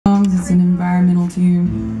It's an environmental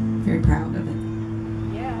tune. Very proud of it.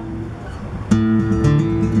 Yeah.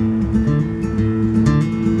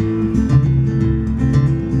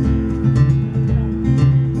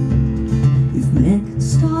 If men could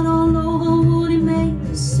start all over, would he make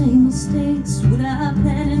the same mistakes? Would our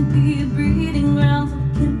planet be a breeding ground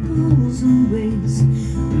for chemicals and waste?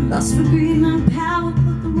 Lust for greed and power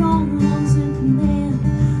put the wrong ones in command.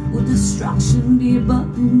 Would destruction be a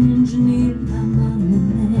button engineered by modern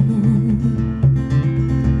man?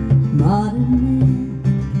 Modern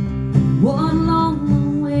man, what long,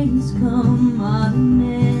 long ways come, modern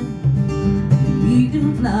man. He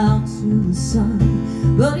can fly out to the sun,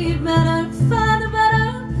 but he better find a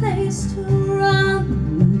better place to run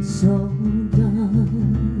when it's all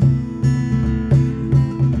done.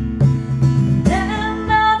 And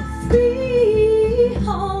I'm free,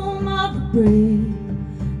 home of the brave.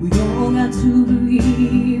 We all got to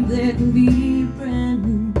believe there can be a brand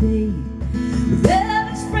new day. With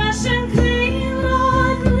every expression clean,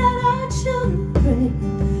 Lord, let our children pray.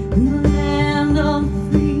 In the land of the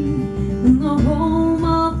free, in the home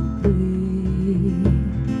of the brave.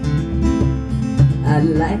 I'd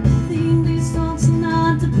like to think these thoughts are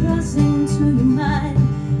not depressing to your mind,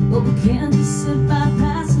 but we can't just sit by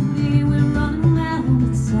passively, we're running out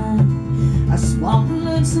of time. Our small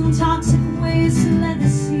pollutes and toxic waste and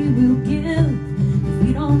legacy we'll give. If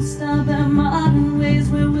we don't stop our modern ways,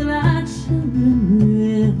 where will our children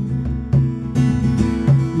live?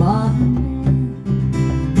 Modern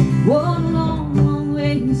man, what long, long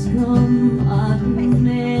ways come, modern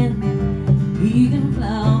man. He can fly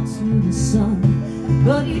out to the sun,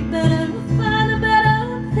 but he better find a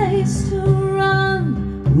better place to run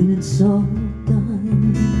when it's all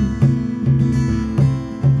done.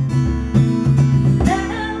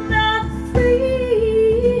 And I'm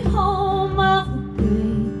free, home of the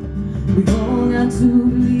brave. We've all got to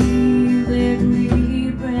believe there can be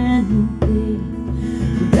a brand new day.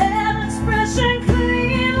 With every expression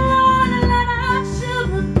clean, Lord, and let our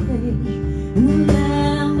children play in the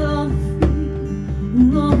land of the free, in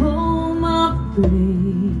the home of the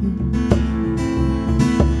brave.